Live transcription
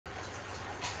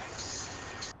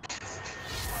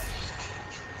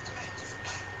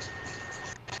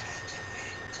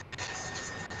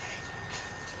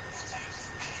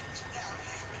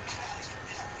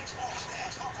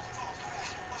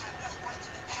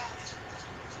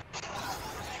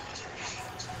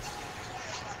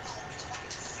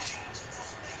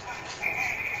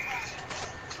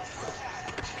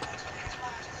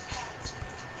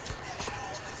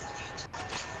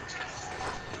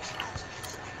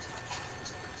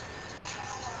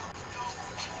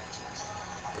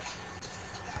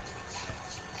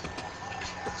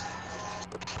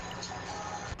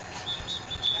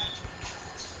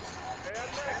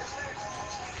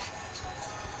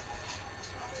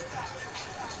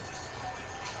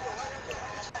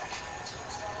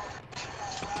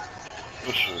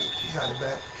This shit. You got it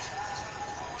back.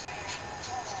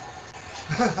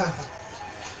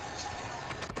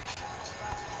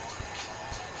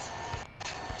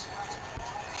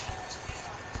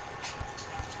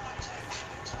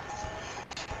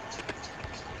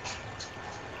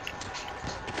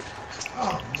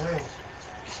 Oh man.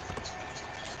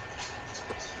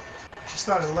 It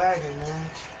started lagging, man.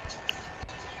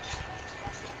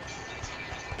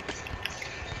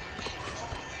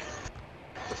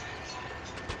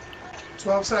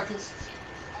 "12 seconds.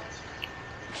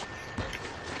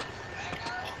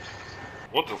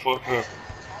 What the fuck happened?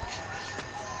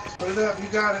 Put it up, you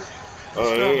got it.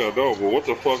 Yeah, no, but what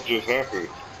the fuck just happened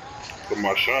to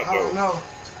my shot, I don't know.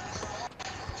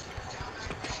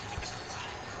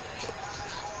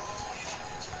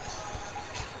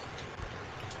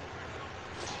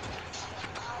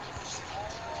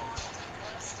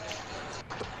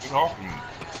 Get off me.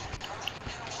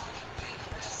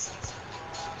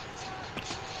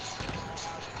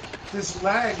 This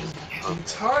lag is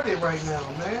retarded right now,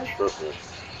 man. Tripping.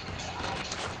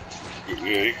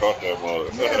 Yeah, he caught that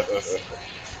mug. Yes.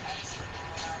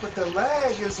 But the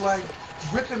lag is like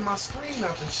ripping my screen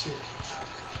up and shit.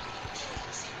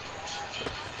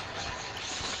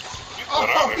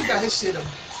 Oh, he got his shit up.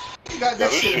 He got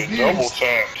that shit abused. Double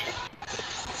tapped.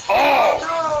 Oh! No!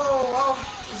 Oh,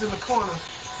 he's in the corner.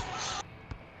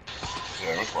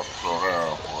 Yeah, I'm about to throw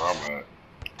down where I'm at.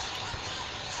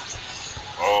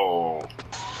 Oh.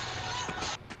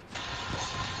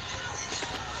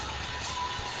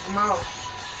 I'm out.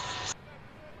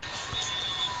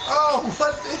 Oh,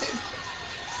 what the?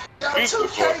 Y'all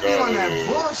 2K be on that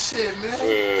bullshit, man.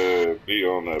 Yeah, be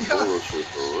on that bullshit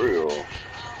for real.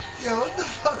 Yo, what the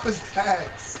fuck was that?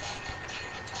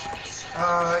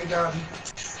 He got me.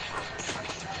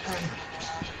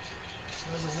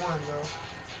 There's a one, though.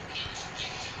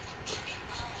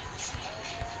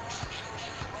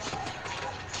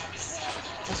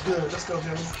 That's good. Let's go,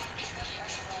 Jimmy.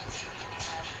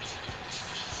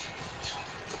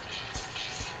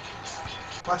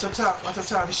 Watch up top. Watch up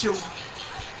top. He's shooting.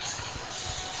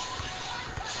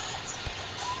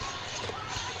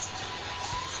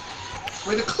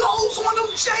 Way to close on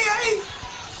him, J.A.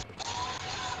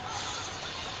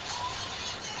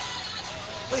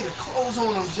 Way to close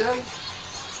on him, Jay.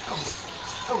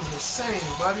 That was insane,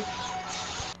 buddy.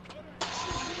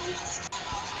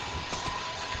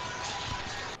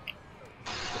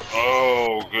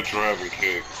 Oh, good driving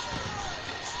kick.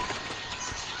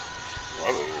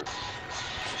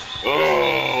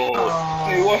 Oh,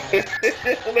 see what?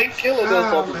 They killing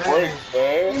us on the breaks,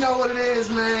 man. You know what it is,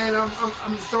 man.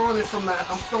 I'm throwing it from that.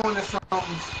 I'm throwing it from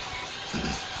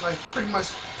like pretty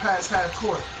much past half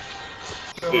court.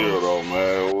 So, still though,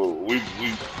 man, we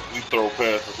throw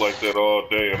passes like that all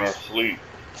day in our sleep.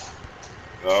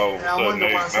 All of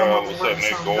a sudden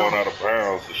they going out of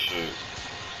bounds and shit.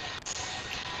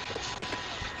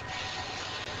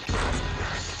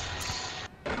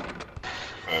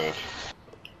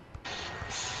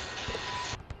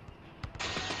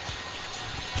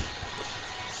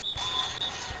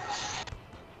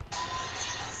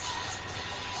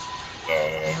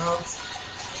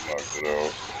 Knocked it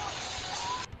out.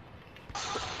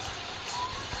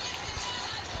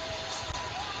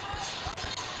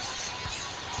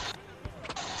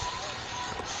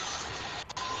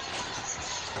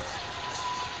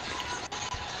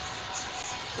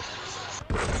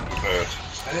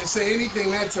 I didn't say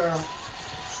anything that time.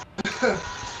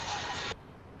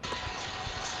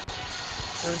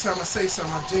 Every time I say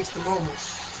something, I jinx the moment.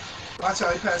 Watch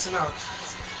how he passing out.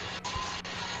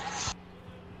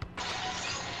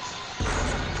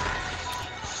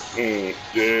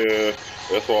 Yeah,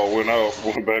 that's why I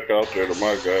went back out there to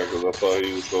my guy because I thought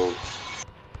he was so.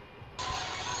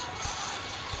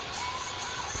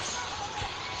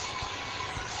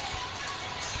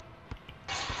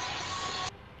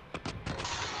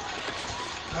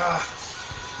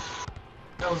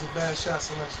 That was a bad shot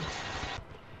selection.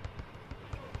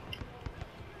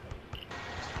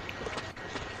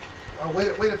 Oh, way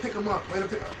to pick him up. Way to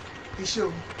pick up. He's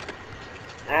shooting.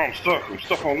 Oh, I'm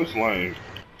stuck on this lane.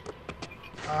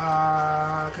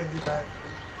 I couldn't get back.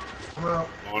 I'm out.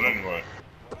 Well, anyway.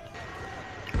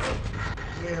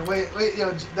 Yeah, wait,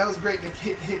 yo, that was great to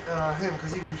hit him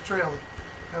because he was trailing.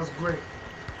 That was great.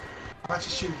 Watch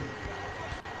your shooting.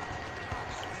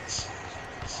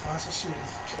 Watch your shooting.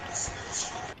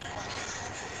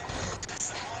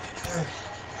 Hey.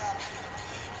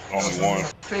 Only one.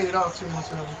 Faded off too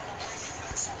much of him.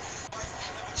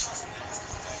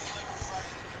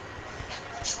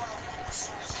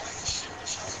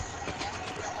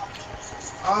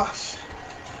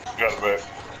 Got it back.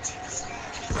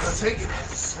 That's take it.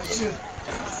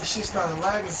 That shit started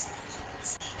lagging. It's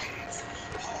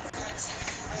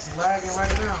lagging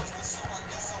right now.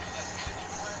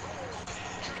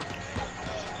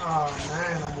 Oh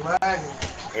man, I'm lagging.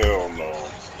 Hell no.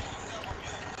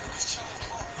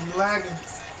 I'm lagging.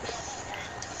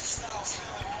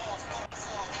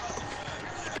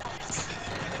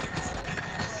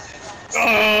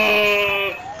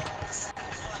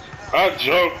 I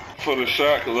jumped for the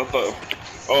shot because I thought,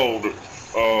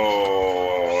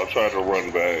 I tried to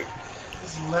run back.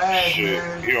 It's lag, Shit,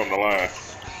 man. he on the line.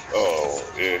 Oh,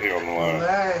 yeah, he on the line.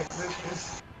 Lag.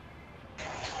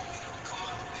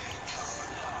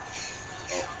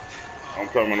 Oh, I'm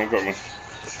coming. I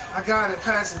got it.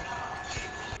 Pass it.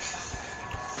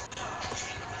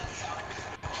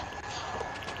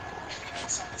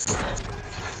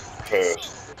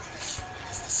 Pass.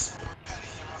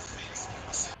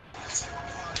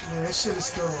 Yeah, that shit is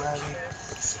still lagging.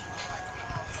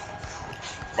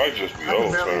 Might just be I can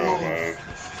old barely time, move. man.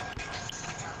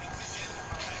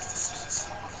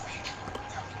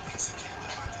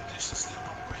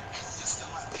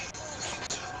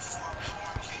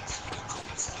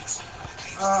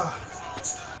 I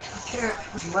can't.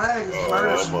 This lag is I'm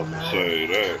murdering me, about to man. say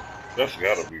that. That's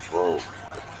gotta be broke.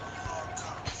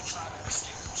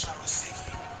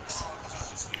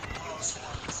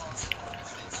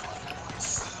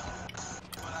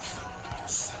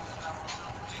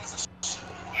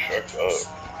 Check up.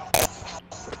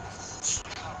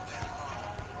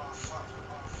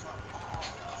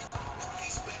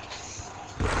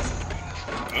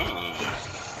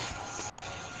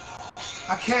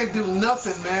 I can't do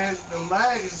nothing, man. The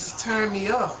lag is just tearing me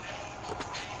up.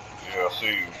 Yeah, I see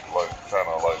you, like, kind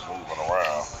of, like, moving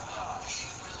around.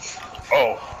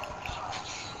 Oh.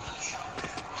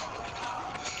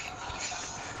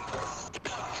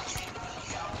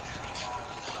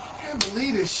 I can't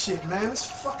believe this shit, man. It's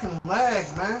fucking lag,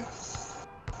 man.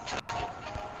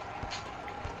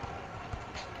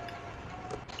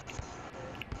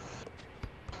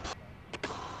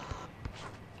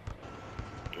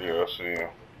 Yeah, I see him.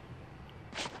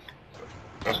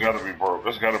 That's gotta be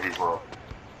broke.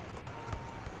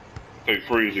 Take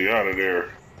Freezy out of there.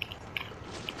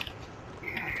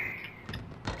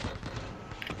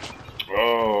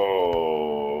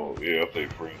 Oh, yeah, I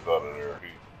take Freeze out of there.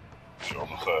 He's on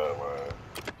the sideline.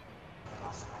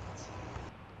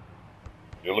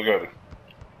 Yeah, look at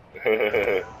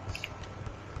it.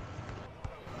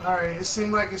 Alright, it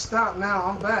seemed like it stopped now.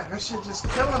 I'm back. That shit just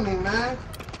killing me, man.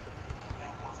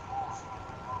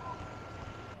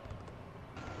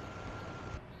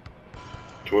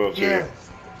 Yeah.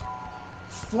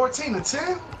 14 to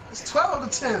 10? It's 12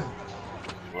 to 10.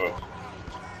 Well.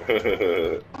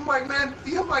 I'm like, man,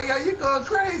 I'm like, yo, you going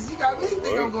crazy. You got me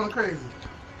thinking I'm going crazy.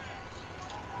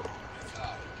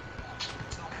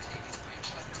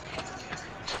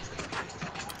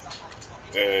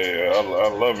 Hey, I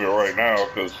love it right now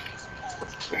because,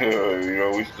 you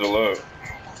know, we still up.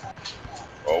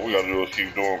 All we gotta do is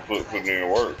keep putting in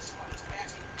work.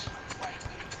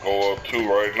 Go up 2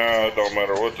 right now, it don't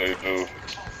matter what they do.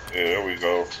 Yeah, there we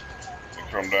go. They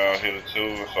come down, hit a 2,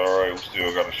 it's alright, we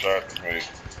still got a shot to make.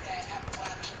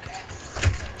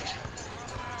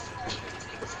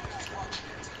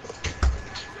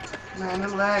 Man, the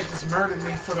lag just murdered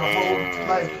me for the whole,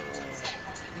 like,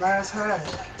 last half.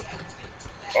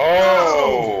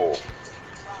 Oh! No!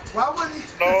 Why would he?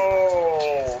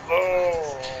 No!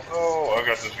 I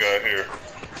got this guy here.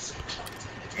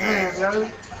 Man,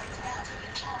 yo.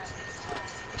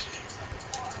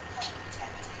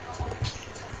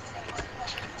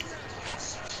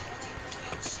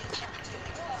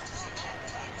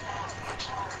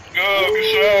 Good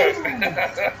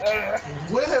shot.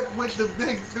 Whip with the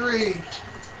big 3.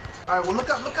 All right, well, look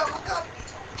up.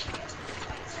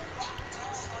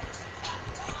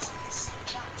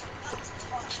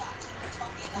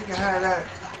 You can have that.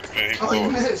 Man, Oh, you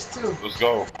missed, too. Let's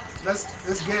go.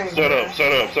 This game. Set up.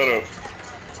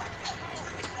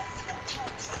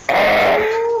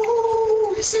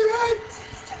 Ooh, you see that?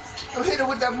 Go hit it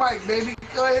with that mic, baby.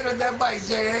 Go hit it with that mic,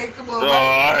 Jay. Come on. Oh,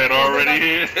 I had already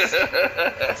hit.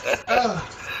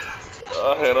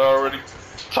 I had already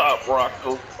top rocked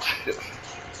them.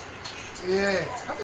 Yeah.